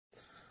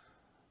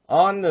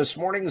On this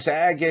morning's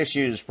Ag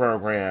Issues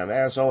program.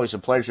 As always, a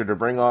pleasure to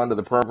bring on to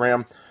the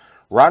program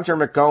Roger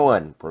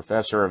McEowen,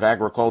 Professor of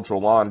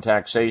Agricultural Law and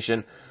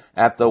Taxation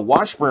at the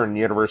Washburn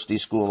University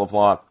School of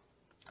Law,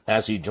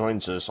 as he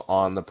joins us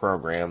on the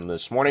program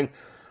this morning.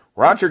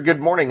 Roger, good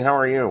morning. How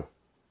are you?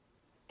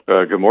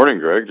 Good morning,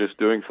 Greg. Just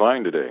doing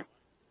fine today.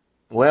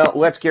 Well,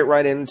 let's get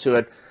right into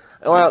it.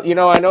 Well,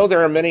 I know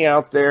there are many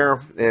out there,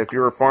 if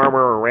you're a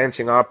farmer or a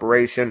ranching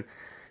operation,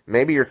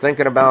 maybe you're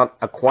thinking about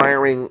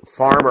acquiring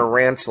farm or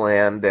ranch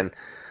land, and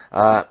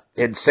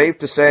it's safe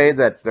to say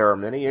that there are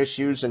many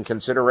issues and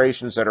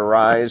considerations that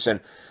arise.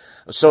 And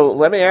so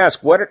let me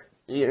ask, what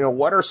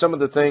are some of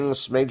the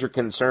things, major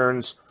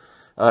concerns,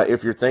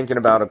 if you're thinking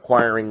about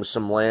acquiring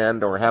some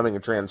land or having a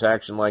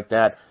transaction like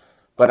that?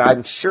 But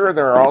I'm sure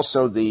there are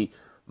also the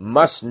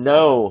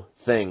must-know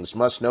things,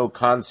 must-know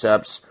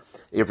concepts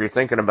if you're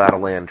thinking about a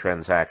land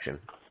transaction.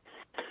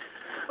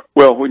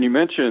 Well, when you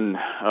mention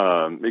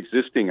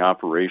existing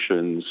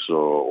operations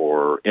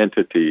or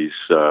entities,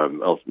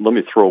 let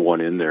me throw one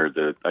in there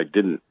that I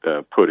didn't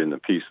put in the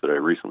piece that I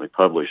recently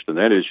published, and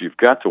that is you've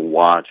got to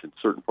watch in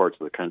certain parts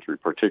of the country,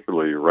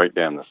 particularly right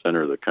down the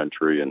center of the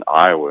country, in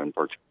Iowa in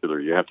particular,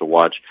 you have to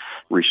watch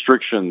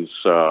restrictions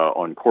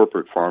on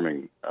corporate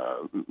farming,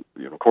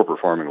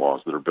 corporate farming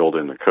laws that are built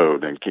in the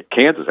code. And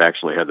Kansas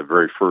actually had the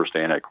very first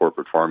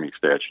anti-corporate farming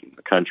statute in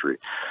the country.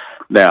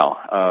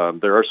 Now,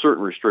 there are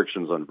certain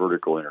restrictions on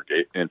vertical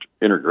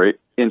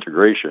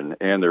integration,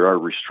 and there are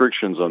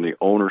restrictions on the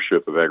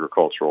ownership of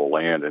agricultural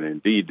land. And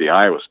indeed, the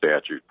Iowa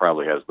statute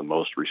probably has the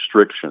most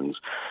restrictions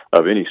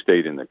of any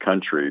state in the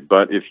country.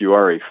 But if you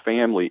are a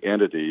family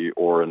entity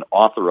or an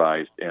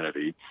authorized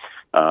entity,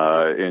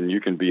 and you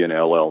can be an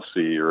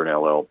LLC or an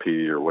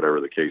LLP or whatever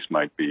the case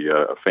might be,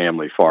 a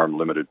family farm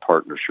limited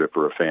partnership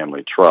or a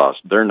family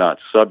trust, they're not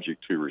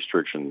subject to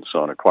restrictions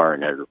on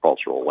acquiring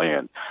agricultural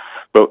land.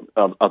 But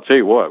I'll tell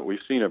you what, we've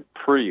seen a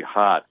pretty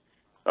hot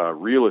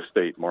real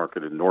estate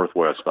market in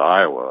northwest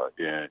Iowa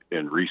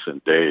in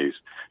recent days,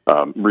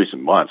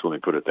 recent months, let me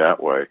put it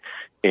that way.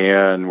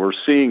 And we're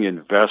seeing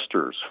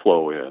investors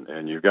flow in,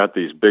 and you've got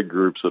these big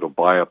groups that'll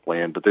buy up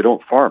land, but they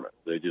don't farm it.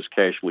 They just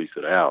cash lease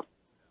it out.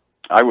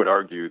 I would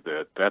argue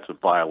that that's a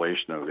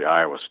violation of the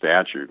Iowa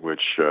statute,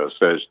 which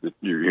says that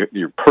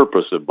your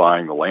purpose of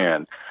buying the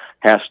land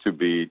has to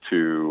be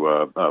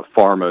to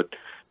farm it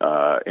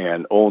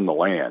and own the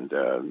land.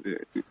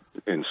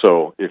 And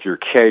so if you're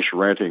cash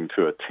renting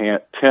to a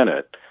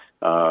tenant,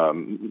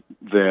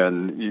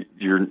 then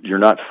you're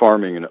not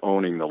farming and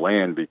owning the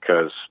land,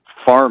 because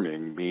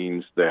farming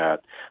means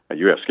that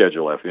you have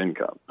Schedule F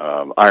income.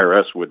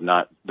 IRS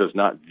does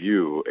not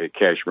view a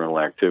cash rental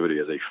activity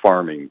as a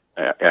farming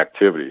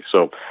activity.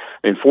 So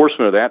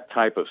enforcement of that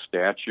type of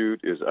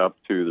statute is up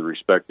to the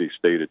respective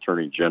state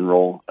attorney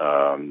general.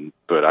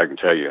 But I can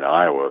tell you in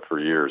Iowa for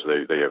years,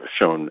 they have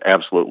shown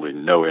absolutely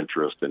no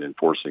interest in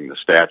enforcing the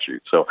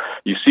statute. So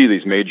you see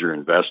these major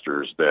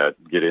investors that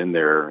get in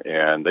there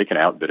and they can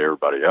outbid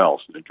everybody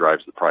else, and it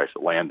drives the price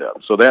of land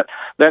up. So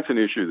that's an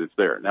issue that's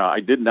there. Now,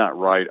 I did not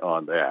write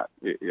on that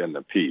in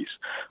the piece.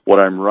 What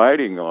I'm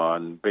writing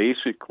on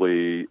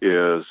basically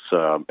is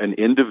an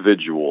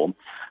individual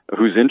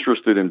who's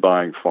interested in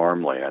buying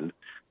farmland.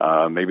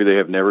 Maybe they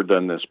have never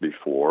done this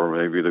before.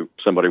 Maybe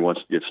somebody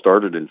wants to get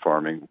started in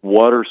farming.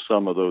 What are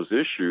some of those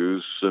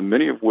issues,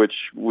 many of which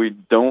we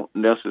don't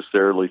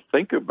necessarily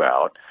think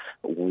about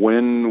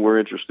when we're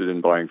interested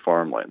in buying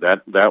farmland?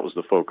 That was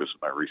the focus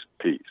of my recent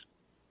piece.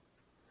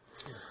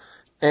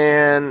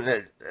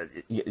 And,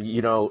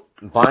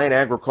 buying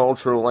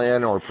agricultural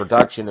land or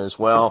production as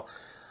well,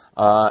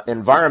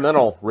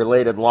 environmental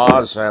related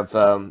laws have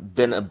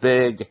been a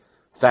big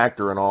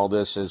factor in all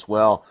this as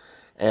well.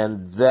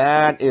 And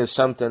that is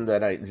something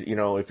that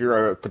if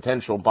you're a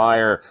potential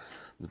buyer,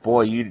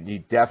 boy, you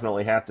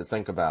definitely have to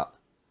think about.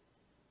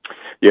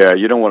 Yeah,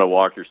 you don't want to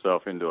walk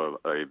yourself into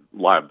a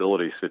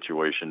liability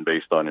situation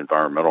based on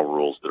environmental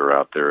rules that are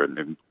out there.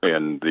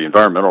 And the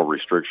environmental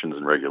restrictions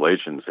and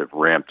regulations have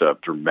ramped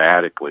up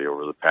dramatically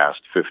over the past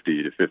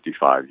 50 to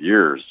 55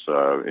 years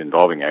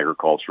involving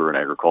agriculture and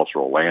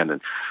agricultural land. And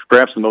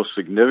perhaps the most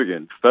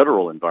significant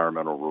federal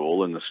environmental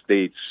rule, and the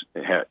states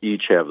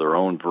each have their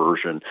own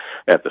version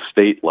at the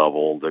state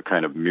level that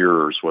kind of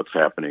mirrors what's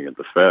happening at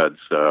the feds,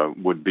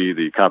 would be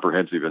the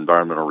Comprehensive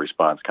Environmental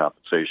Response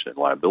Compensation and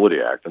Liability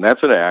Act. And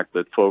that's an act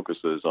that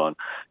focuses on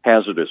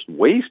hazardous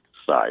waste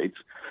sites.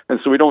 And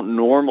so we don't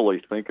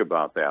normally think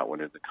about that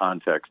one in the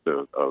context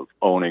of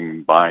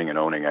buying and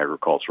owning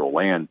agricultural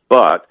land,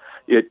 but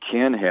it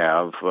can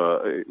have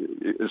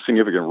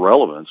significant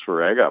relevance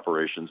for ag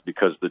operations,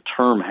 because the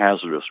term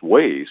hazardous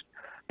waste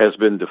has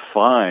been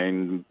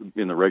defined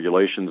in the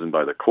regulations and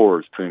by the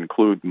courts to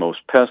include most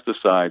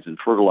pesticides and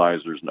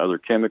fertilizers and other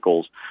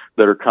chemicals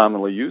that are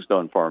commonly used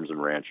on farms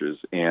and ranches,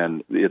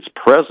 and its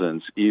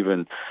presence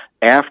even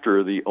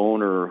after the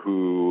owner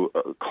who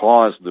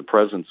caused the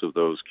presence of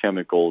those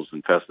chemicals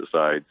and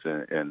pesticides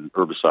and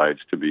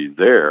herbicides to be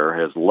there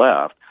has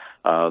left.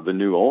 the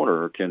new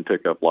owner can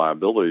pick up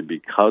liability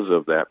because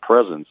of that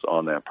presence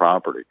on that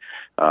property.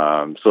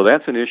 So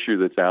that's an issue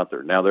that's out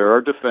there. Now, there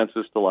are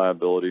defenses to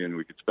liability, and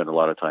we could spend a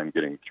lot of time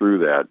getting through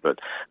that,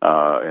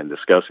 and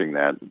discussing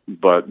that.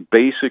 But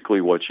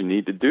basically what you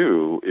need to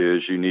do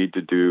is you need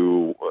to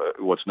do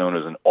what's known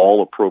as an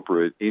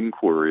all-appropriate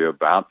inquiry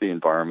about the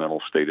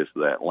environmental status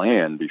of that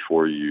land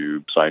before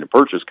you sign a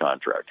purchase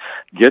contract.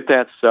 Get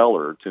that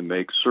seller to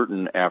make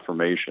certain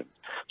affirmations,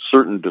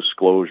 certain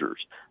disclosures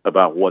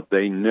about what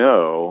they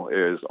know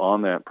is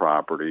on that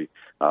property,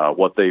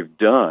 what they've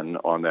done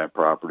on that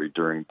property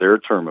during their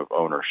term of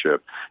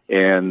ownership.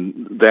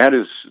 And that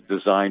is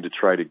designed to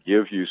try to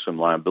give you some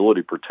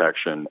liability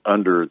protection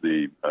under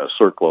the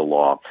CERCLA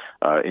law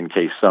in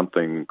case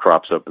something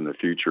crops up in the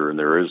future and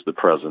there is the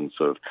presence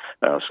of,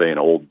 say, an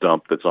old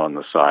dump that's on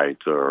the site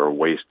or a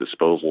waste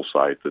disposal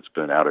site that's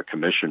been out of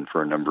commission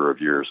for a number of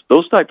years.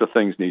 Those types of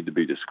things need to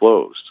be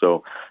disclosed.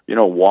 So,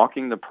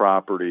 walking the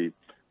property,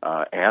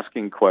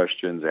 asking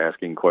questions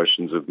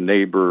of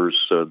neighbors,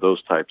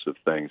 those types of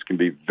things can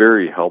be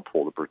very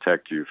helpful to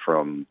protect you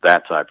from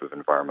that type of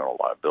environmental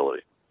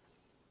liability.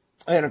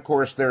 And, of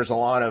course, there's a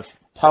lot of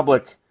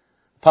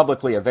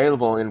publicly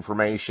available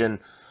information.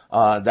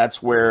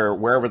 That's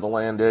wherever the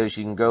land is,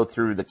 you can go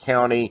through the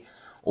county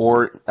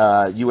or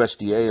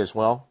USDA as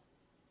well.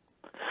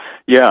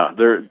 Yeah,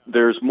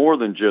 there's more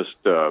than just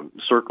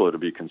CERCLA to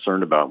be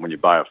concerned about when you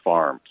buy a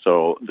farm.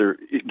 So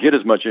get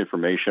as much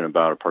information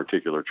about a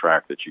particular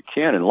tract that you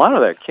can, and a lot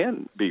of that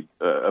can be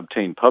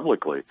obtained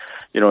publicly.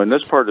 In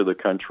this part of the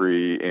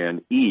country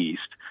and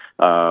east,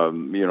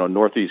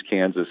 northeast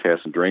Kansas has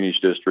some drainage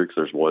districts.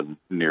 There's one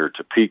near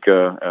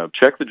Topeka.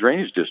 Check the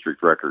drainage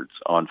district records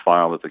on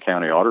file at the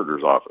county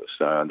auditor's office.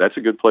 That's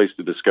a good place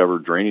to discover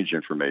drainage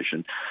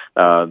information.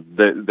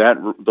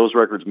 Those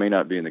records may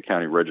not be in the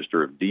county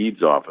register of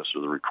deeds office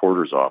or the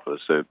recorder's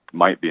office. It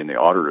might be in the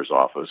auditor's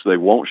office. They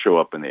won't show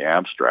up in the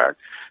abstract.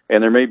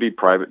 And there may be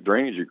private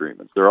drainage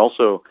agreements. There are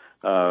also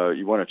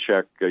you want to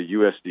check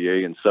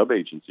USDA and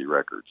sub-agency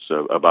records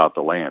about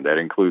the land. That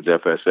includes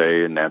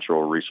FSA and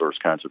Natural Resource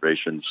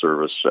Conservation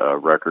Service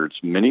records.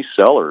 Many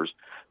sellers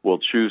will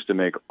choose to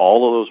make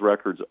all of those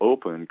records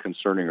open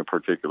concerning a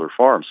particular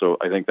farm. So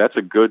I think that's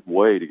a good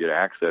way to get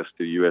access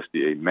to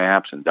USDA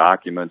maps and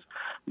documents.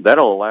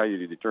 That'll allow you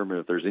to determine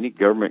if there's any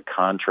government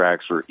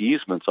contracts or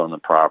easements on the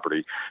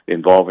property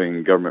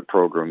involving government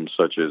programs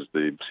such as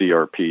the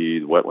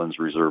CRP, the Wetlands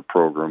Reserve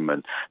Program,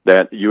 and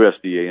that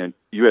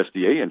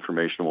USDA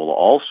information will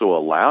also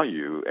allow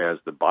you as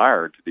the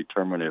buyer to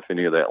determine if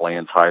any of that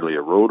land's highly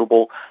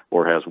erodible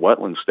or has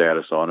wetland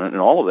status on it,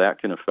 and all of that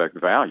can affect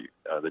value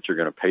that you're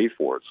going to pay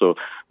for it. So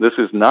this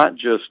is not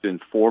just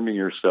informing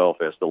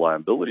yourself as to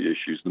liability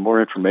issues. The more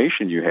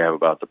information you have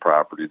about the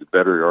property, the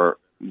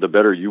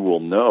better you will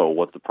know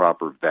what the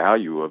proper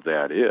value of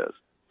that is.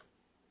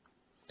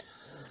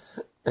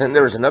 And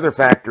there's another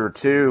factor,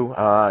 too.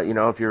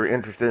 If you're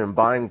interested in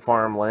buying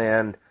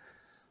farmland,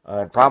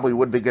 it probably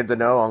would be good to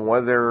know on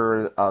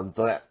whether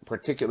that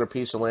particular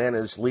piece of land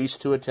is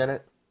leased to a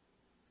tenant.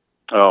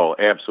 Oh,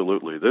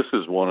 absolutely. This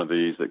is one of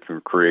these that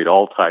can create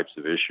all types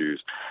of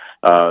issues.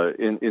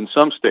 In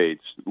some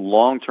states,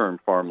 long-term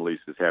farm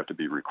leases have to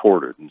be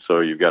recorded, and so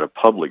you've got a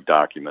public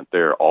document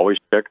there. Always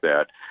check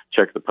that.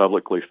 Check the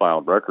publicly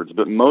filed records.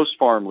 But most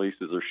farm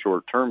leases are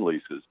short-term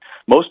leases.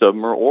 Most of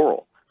them are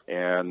oral,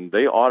 and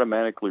they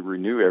automatically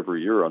renew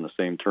every year on the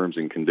same terms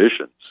and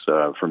conditions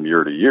from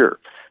year to year,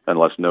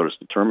 unless notice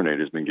to terminate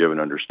has been given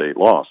under state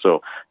law.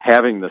 So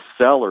having the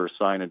seller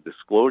sign a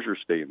disclosure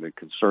statement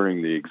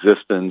concerning the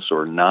existence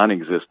or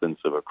non-existence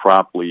of a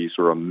crop lease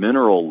or a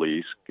mineral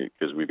lease,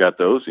 because we've got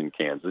those in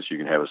Kansas, you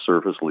can have a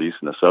surface lease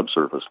and a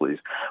subsurface lease,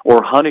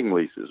 or hunting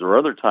leases or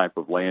other type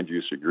of land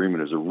use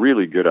agreement is a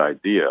really good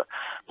idea.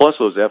 Plus,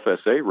 those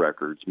FSA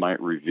records might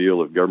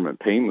reveal if government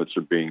payments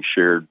are being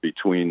shared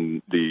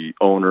between the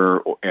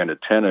owner and a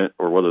tenant,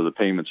 or whether the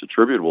payments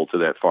attributable to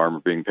that farm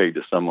are being paid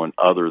to someone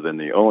other than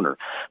the owner.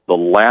 The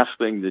last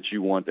thing that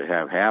you want to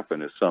have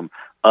happen is some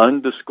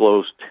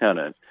undisclosed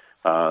tenant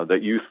that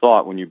you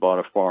thought when you bought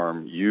a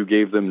farm, you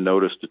gave them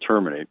notice to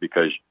terminate,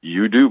 because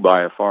you do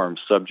buy a farm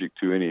subject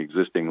to any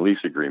existing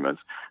lease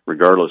agreements,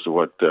 regardless of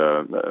what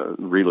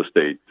real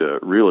estate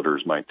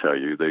realtors might tell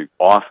you. They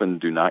often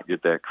do not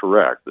get that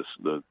correct.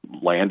 The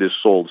land is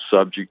sold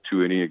subject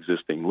to any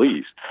existing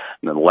lease.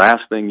 And the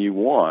last thing you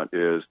want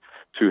is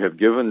to have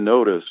given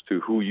notice to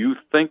who you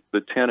think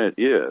the tenant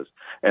is,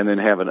 and then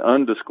have an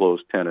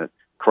undisclosed tenant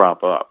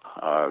crop up.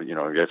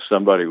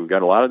 We've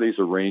got a lot of these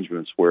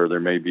arrangements where there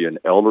may be an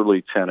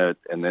elderly tenant,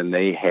 and then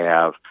they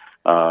have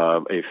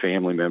a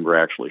family member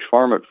actually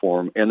farm it for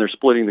them, and they're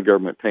splitting the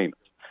government payments.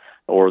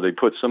 Or they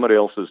put somebody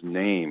else's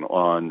name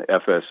on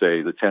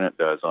FSA, the tenant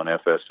does, on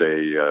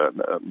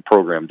FSA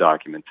program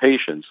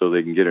documentation so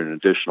they can get an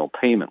additional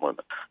payment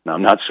limit. Now,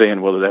 I'm not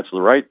saying whether that's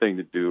the right thing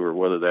to do or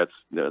whether that's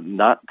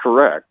not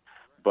correct,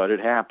 but it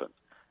happens.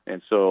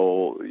 And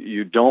so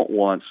you don't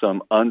want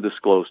some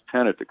undisclosed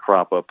tenant to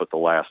crop up at the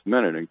last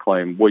minute and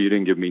claim, well, you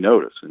didn't give me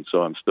notice, and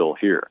so I'm still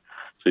here.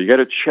 So you got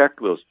to check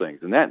those things,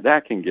 and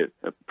that can get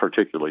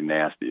particularly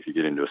nasty if you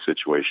get into a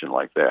situation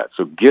like that.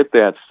 So get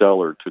that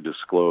seller to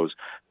disclose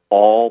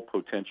all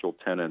potential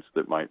tenants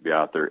that might be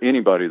out there,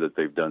 anybody that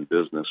they've done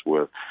business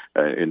with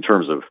in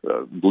terms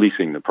of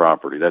leasing the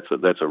property.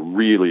 That's a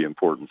really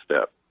important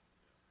step.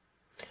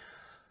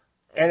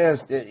 And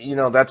as you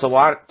know, that's a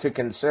lot to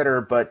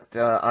consider, but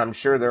I'm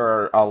sure there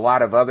are a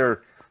lot of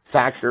other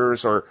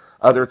factors or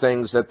other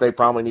things that they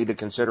probably need to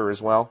consider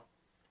as well.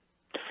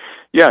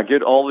 Yeah,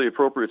 get all the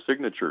appropriate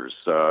signatures.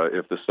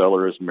 If the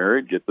seller is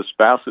married, get the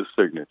spouse's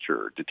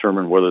signature.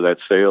 Determine whether that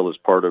sale is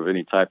part of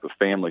any type of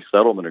family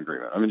settlement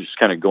agreement. I'm just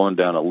kind of going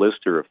down a list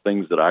here of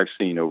things that I've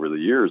seen over the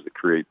years that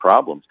create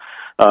problems.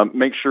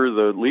 Make sure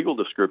the legal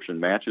description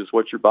matches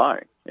what you're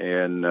buying.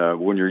 And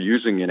when you're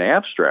using an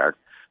abstract,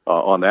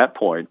 on that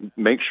point,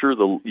 make sure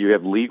you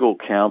have legal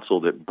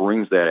counsel that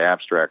brings that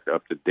abstract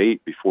up to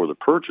date before the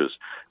purchase,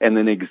 and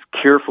then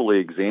carefully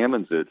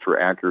examines it for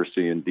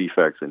accuracy and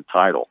defects in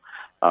title.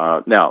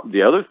 Now,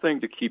 the other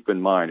thing to keep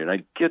in mind, and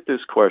I get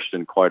this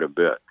question quite a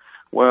bit,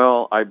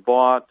 well, I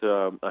bought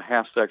a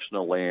half section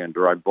of land,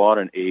 or I bought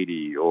an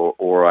 80,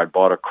 or I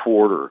bought a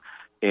quarter,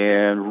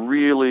 and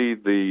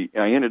really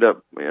I ended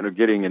up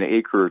getting an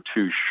acre or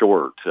two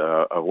short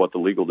of what the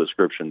legal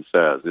description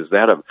says.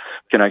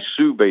 Can I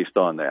sue based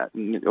on that?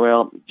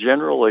 Well,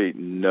 generally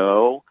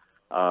no,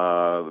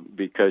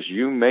 because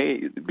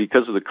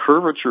because of the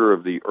curvature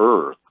of the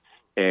earth,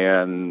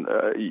 and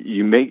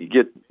you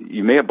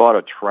may have bought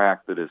a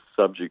tract that is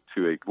subject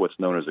to what's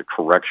known as a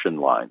correction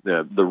line.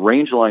 The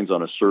range lines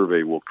on a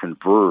survey will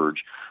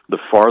converge the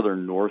farther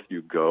north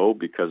you go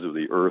because of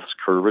the Earth's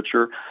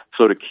curvature.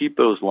 So to keep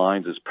those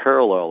lines as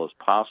parallel as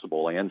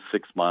possible and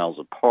 6 miles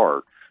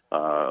apart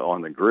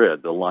on the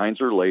grid, the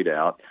lines are laid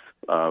out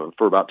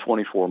for about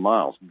 24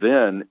 miles.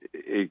 Then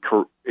a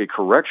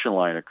correction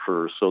line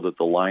occurs so that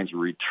the lines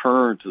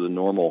return to the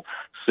normal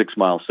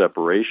 6-mile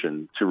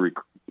separation to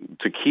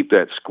keep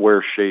that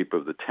square shape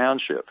of the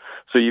township.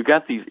 So you've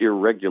got these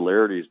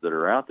irregularities that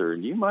are out there,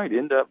 and you might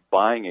end up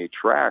buying a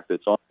tract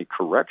that's on a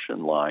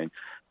correction line,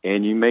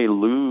 and you may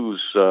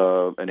lose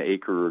an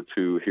acre or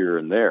two here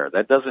and there.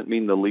 That doesn't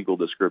mean the legal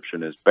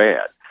description is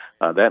bad.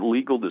 That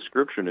legal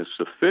description is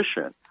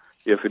sufficient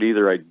if it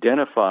either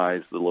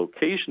identifies the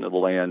location of the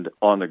land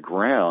on the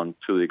ground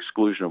to the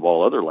exclusion of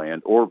all other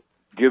land, or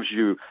gives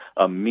you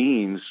a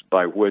means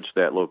by which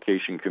that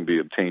location can be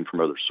obtained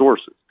from other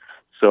sources.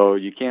 So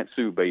you can't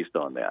sue based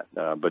on that.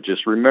 But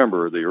just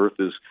remember, the earth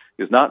is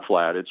not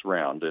flat, it's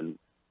round. And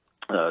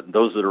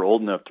those that are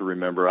old enough to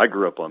remember, I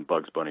grew up on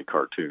Bugs Bunny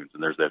cartoons,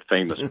 and there's that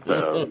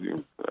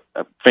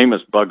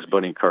famous Bugs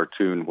Bunny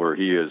cartoon where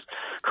he is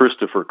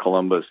Christopher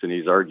Columbus, and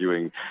he's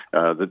arguing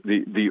that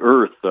the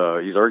earth,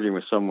 he's arguing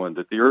with someone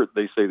that the earth,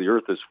 they say the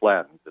earth is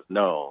flat, and he says,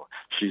 no,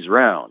 she's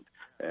round.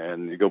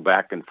 And you go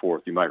back and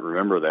forth. You might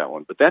remember that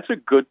one. But that's a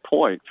good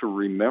point to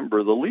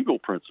remember the legal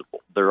principle.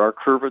 There are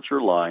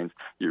curvature lines.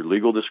 Your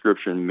legal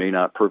description may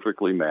not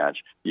perfectly match.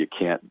 You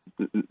can't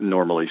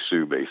normally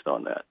sue based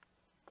on that.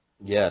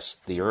 Yes,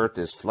 the earth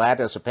is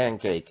flat as a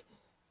pancake.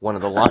 One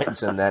of the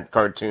lines in that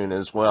cartoon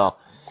as well.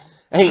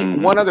 Hey,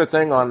 one other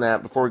thing on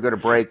that before we go to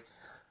break.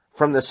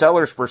 From the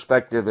seller's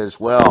perspective as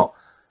well,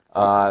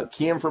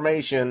 key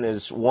information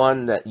is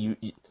one that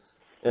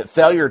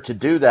failure to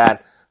do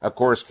that, of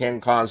course,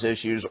 can cause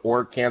issues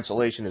or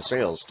cancellation of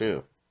sales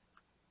too.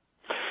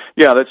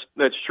 Yeah,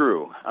 that's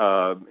true.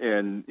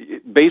 And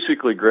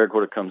basically, Greg,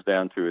 what it comes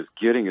down to is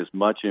getting as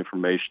much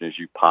information as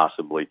you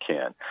possibly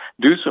can.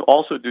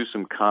 Also do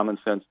some common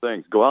sense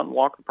things. Go out and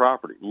walk the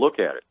property. Look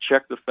at it.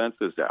 Check the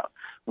fences out.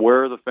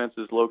 Where are the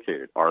fences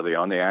located? Are they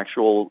on the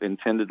actual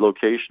intended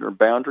location or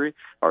boundary?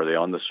 Are they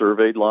on the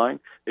surveyed line?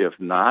 If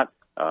not,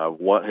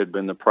 what had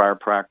been the prior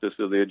practice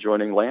of the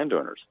adjoining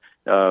landowners?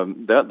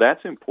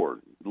 That's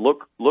important.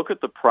 Look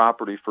at the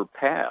property for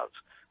paths.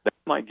 That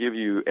might give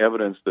you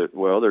evidence that,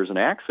 well, there's an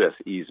access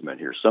easement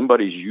here.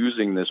 Somebody's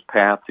using this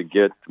path to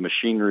get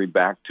machinery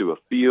back to a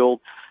field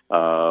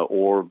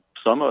or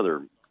some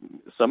other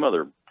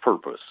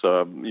purpose.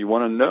 You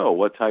want to know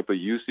what type of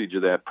usage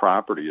of that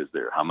property is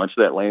there, how much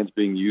of that land's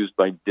being used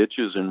by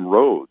ditches and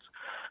roads.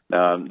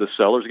 The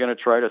seller's going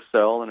to try to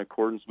sell in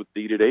accordance with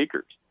deeded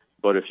acres.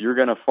 But if you're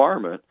going to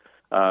farm it,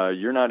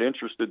 you're not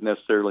interested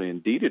necessarily in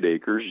deeded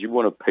acres. You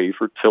want to pay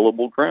for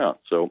tillable ground.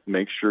 So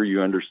make sure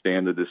you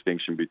understand the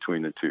distinction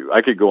between the two.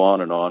 I could go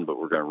on, but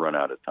we're going to run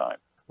out of time.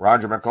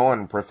 Roger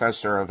McEowen,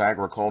 Professor of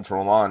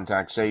Agricultural Law and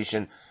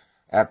Taxation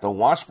at the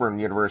Washburn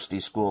University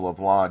School of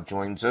Law,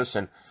 joins us.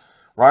 And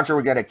Roger,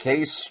 we got a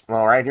case,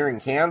 right here in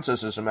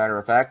Kansas, as a matter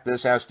of fact.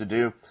 This has to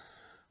do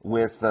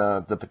with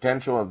the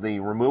potential of the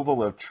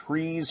removal of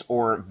trees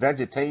or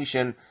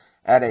vegetation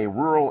at a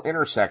rural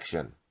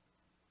intersection.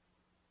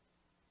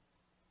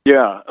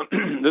 Yeah,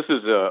 this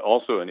is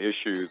also an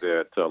issue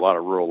that a lot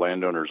of rural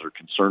landowners are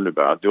concerned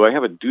about. Do I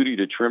have a duty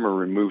to trim or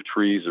remove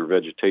trees or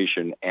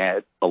vegetation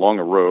along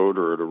a road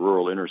or at a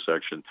rural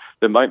intersection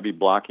that might be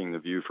blocking the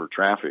view for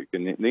traffic?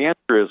 And the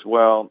answer is,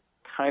 well,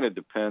 kind of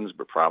depends,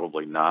 but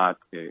probably not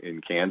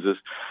in Kansas.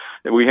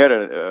 We had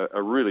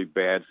a really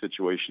bad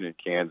situation in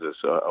Kansas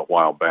a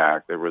while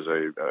back. There was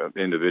a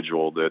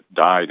individual that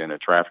died in a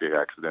traffic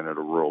accident at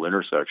a rural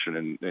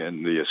intersection,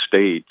 and the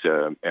estate,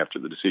 after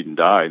the decedent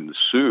died,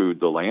 sued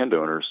the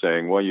landowner,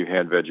 saying, well, you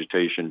had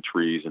vegetation,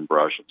 trees, and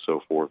brush and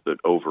so forth that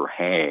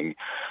overhang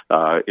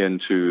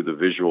into the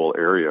visual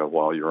area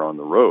while you're on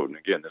the road. And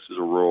again, this is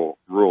a rural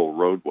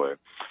roadway.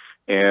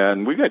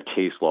 And we've had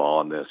case law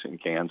on this in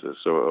Kansas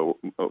for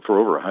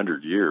over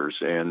 100 years.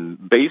 And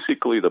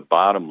basically the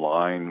bottom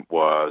line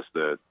was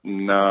that,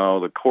 no,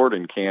 the court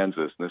in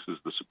Kansas, and this is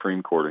the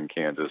Supreme Court in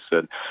Kansas,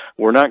 said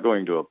we're not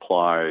going to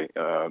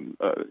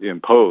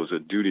impose a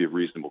duty of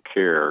reasonable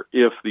care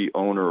if the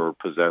owner or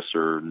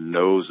possessor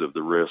knows of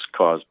the risk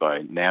caused by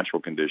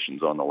natural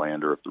conditions on the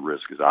land or if the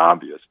risk is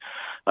obvious.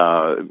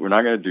 We're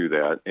not going to do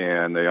that.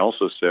 And they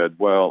also said,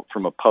 well,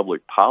 from a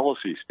public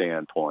policy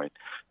standpoint,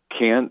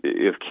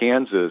 if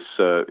Kansas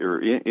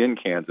or in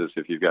Kansas,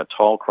 if you've got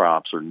tall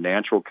crops or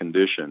natural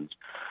conditions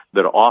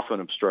that often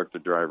obstruct the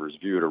driver's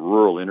view at a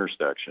rural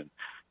intersection,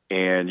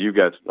 and you've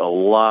got a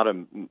lot of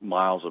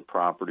miles of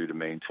property to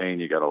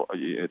maintain,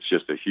 it's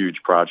just a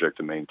huge project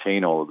to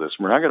maintain all of this.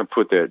 We're not going to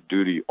put that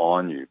duty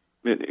on you.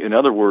 In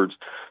other words,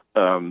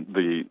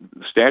 the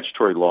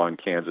statutory law in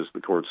Kansas, the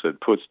court said,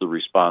 puts the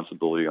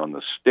responsibility on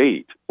the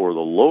state or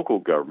the local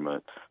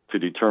government to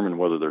determine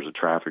whether there's a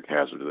traffic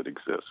hazard that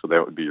exists. So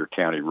that would be your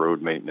county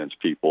road maintenance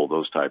people,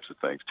 those types of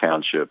things,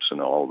 townships and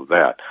all of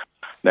that.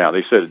 Now,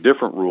 they said a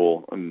different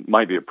rule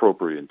might be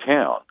appropriate in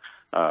town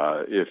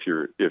if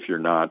you're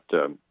not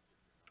in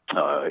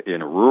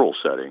a rural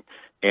setting.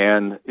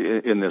 And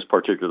in this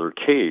particular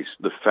case,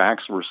 the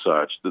facts were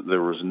such that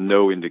there was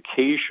no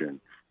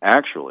indication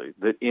actually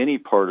that any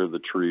part of the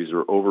trees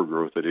or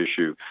overgrowth at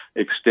issue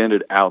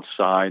extended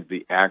outside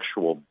the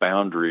actual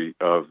boundary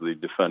of the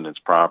defendant's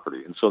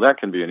property. And so that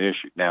can be an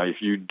issue. Now, if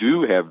you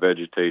do have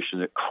vegetation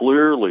that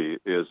clearly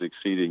is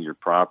exceeding your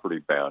property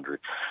boundary,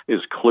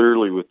 is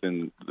clearly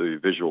within the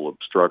visual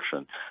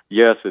obstruction,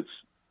 yes, it's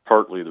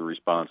partly the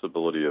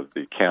responsibility of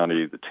the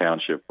county, the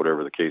township,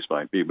 whatever the case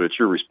might be, but it's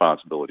your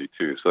responsibility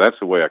too. So that's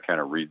the way I kind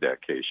of read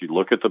that case. You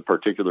look at the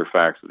particular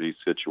facts of each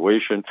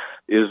situation.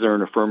 Is there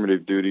an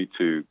affirmative duty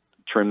to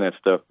trim that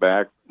stuff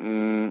back?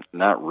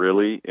 Not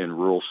really in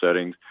rural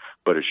settings,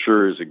 but it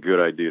sure is a good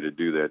idea to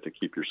do that to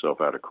keep yourself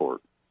out of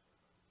court.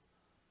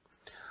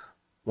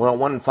 Well,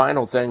 one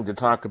final thing to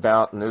talk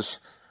about, and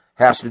this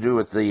has to do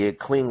with the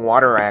Clean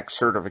Water Act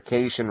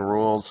certification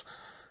rules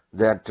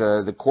that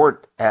the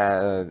court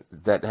that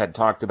had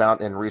talked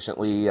about and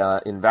recently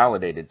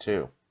invalidated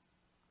too.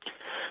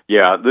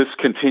 Yeah, this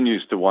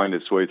continues to wind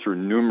its way through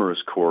numerous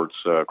courts.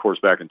 Of course,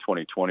 back in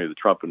 2020, the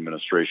Trump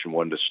administration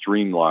wanted to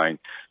streamline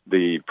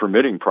the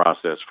permitting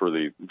process for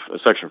the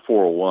Section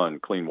 401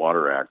 Clean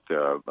Water Act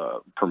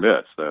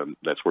permits.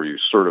 That's where you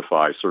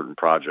certify certain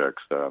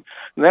projects. And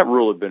that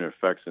rule had been in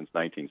effect since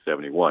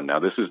 1971. Now,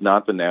 this is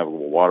not the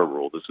navigable water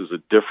rule. This is a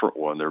different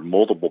one. There are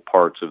multiple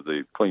parts of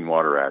the Clean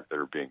Water Act that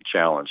are being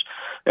challenged.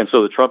 And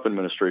so the Trump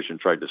administration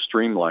tried to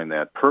streamline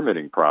that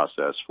permitting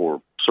process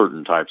for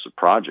certain types of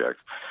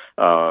projects.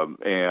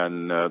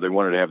 And they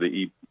wanted to have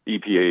the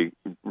EPA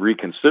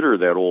reconsider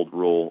that old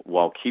rule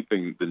while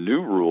keeping the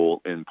new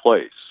rule in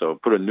place. So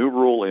put a new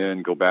rule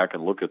in, go back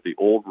and look at the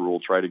old rule,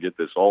 try to get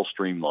this all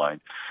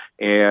streamlined.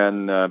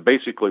 And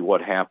basically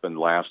what happened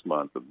last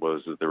month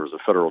was that there was a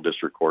federal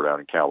district court out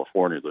in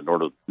California, the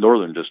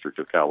Northern District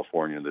of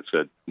California, that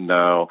said,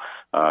 no,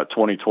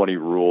 2020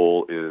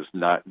 rule is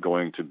not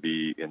going to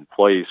be in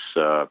place.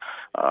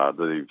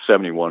 The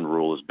 71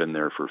 rule has been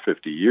there for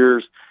 50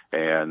 years.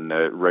 And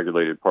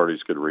regulated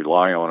parties could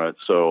rely on it.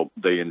 So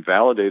they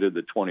invalidated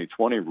the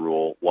 2020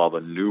 rule while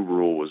the new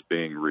rule was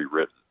being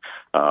rewritten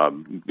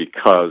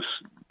because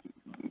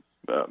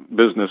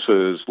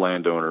businesses,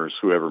 landowners,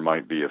 whoever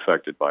might be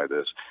affected by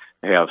this,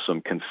 have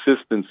some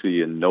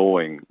consistency in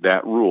knowing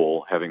that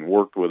rule, having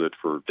worked with it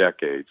for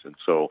decades. And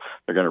so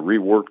they're going to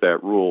rework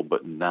that rule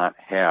but not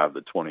have the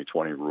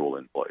 2020 rule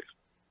in place.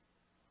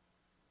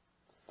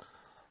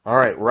 All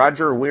right,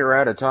 Roger, we're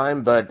out of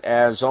time, but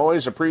as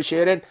always,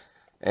 appreciate it.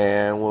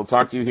 And we'll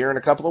talk to you here in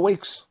a couple of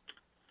weeks.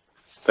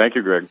 Thank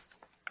you, Greg.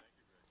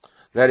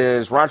 That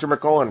is Roger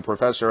McEowen,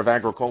 Professor of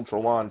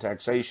Agricultural Law and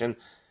Taxation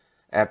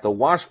at the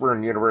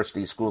Washburn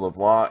University School of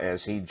Law,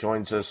 as he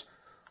joins us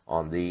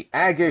on the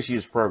Ag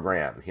Issues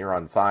program here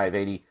on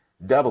 580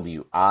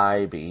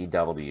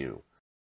 WIBW.